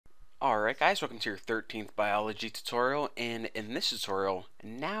Alright guys, welcome to your 13th biology tutorial, and in this tutorial,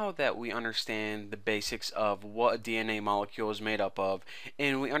 now that we understand the basics of what a DNA molecule is made up of,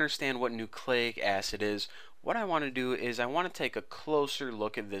 and we understand what nucleic acid is, what I want to do is I want to take a closer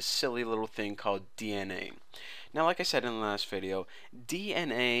look at this silly little thing called DNA. Now, like I said in the last video,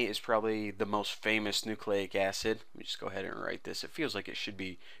 DNA is probably the most famous nucleic acid. Let me just go ahead and write this. It feels like it should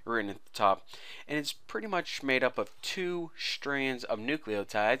be written at the top. And it's pretty much made up of two strands of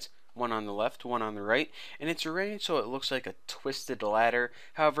nucleotides, one on the left, one on the right, and it's arranged so it looks like a twisted ladder.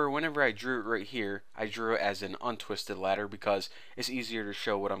 However, whenever I drew it right here, I drew it as an untwisted ladder because it's easier to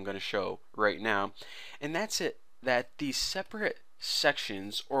show what I'm going to show right now. And that's it, that these separate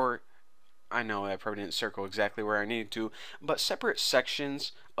sections, or I know I probably didn't circle exactly where I needed to, but separate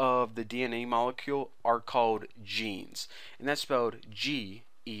sections of the DNA molecule are called genes. And that's spelled G-E-N-E-S,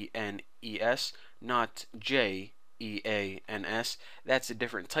 not J-E-A-N-S. That's a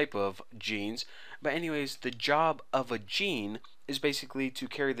different type of genes. But anyways, the job of a gene is basically to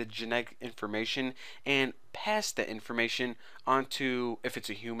carry the genetic information and pass that information onto, if it's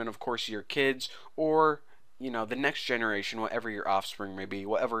a human, of course, your kids, or the next generation, whatever your offspring may be,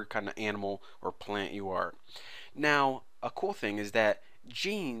 whatever kind of animal or plant you are. Now, a cool thing is that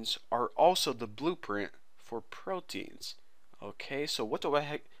genes are also the blueprint for proteins. Okay, so what the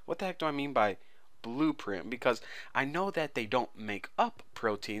heck do I mean by blueprint? Because I know that they don't make up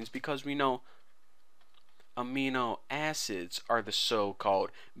proteins, because we know amino acids are the so-called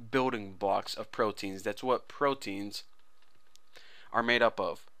building blocks of proteins. That's what proteins are made up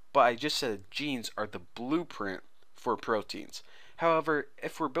of. But I just said genes are the blueprint for proteins. However,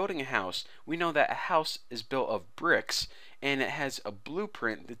 if we're building a house, we know that a house is built of bricks, and it has a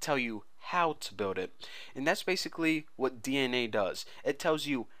blueprint to tell you how to build it. And that's basically what DNA does. It tells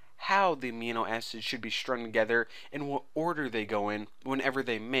you how the amino acids should be strung together and what order they go in whenever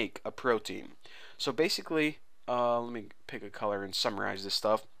they make a protein. So basically, let me pick a color and summarize this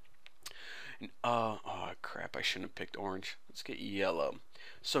stuff. Oh crap, I shouldn't have picked orange. Let's get yellow.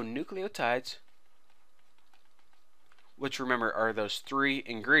 So nucleotides, which remember are those three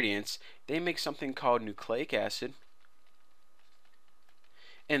ingredients, they make something called nucleic acid.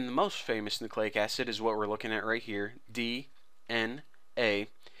 And the most famous nucleic acid is what we're looking at right here, DNA.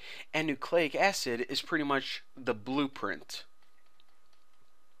 And nucleic acid is pretty much the blueprint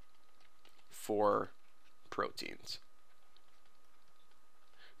for proteins.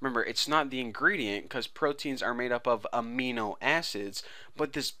 Remember, it's not the ingredient, because proteins are made up of amino acids,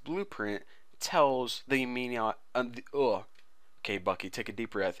 but this blueprint tells the amino... Okay, Bucky, take a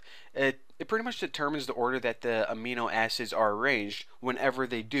deep breath. It pretty much determines the order that the amino acids are arranged whenever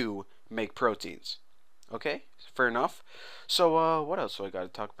they do make proteins. Okay, fair enough. So, what else do I got to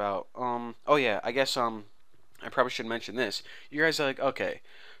talk about? Oh yeah, I guess, I probably should mention this. You guys are like, okay,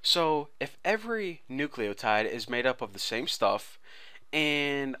 so if every nucleotide is made up of the same stuff,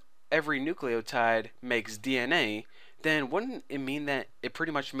 and every nucleotide makes DNA, then wouldn't it mean that it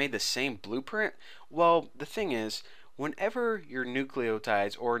pretty much made the same blueprint? Well, the thing is, whenever your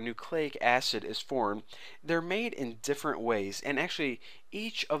nucleotides or nucleic acid is formed, they're made in different ways, and actually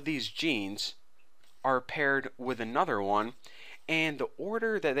each of these genes are paired with another one, and the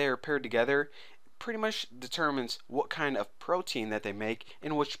order that they are paired together pretty much determines what kind of protein that they make,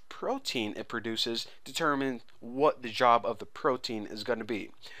 and which protein it produces determines what the job of the protein is going to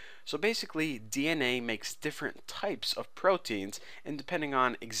be. So basically, DNA makes different types of proteins, and depending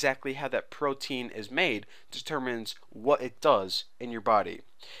on exactly how that protein is made determines what it does in your body.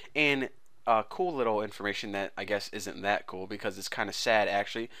 And cool little information that I guess isn't that cool, because it's kind of sad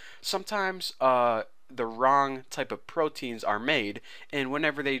actually. Sometimes the wrong type of proteins are made, and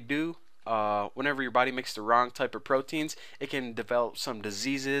whenever they do, whenever your body makes the wrong type of proteins, it can develop some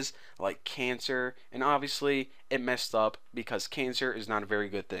diseases like cancer, and obviously it messed up because cancer is not a very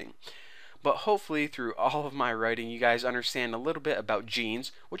good thing. But hopefully through all of my writing you guys understand a little bit about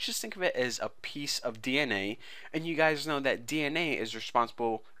genes, which just think of it as a piece of DNA, and you guys know that DNA is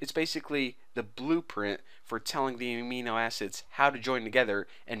responsible, it's basically the blueprint for telling the amino acids how to join together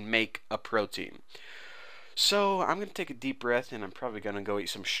and make a protein. So I'm going to take a deep breath, and I'm probably going to go eat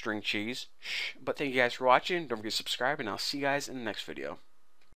some string cheese. But thank you guys for watching. Don't forget to subscribe, and I'll see you guys in the next video.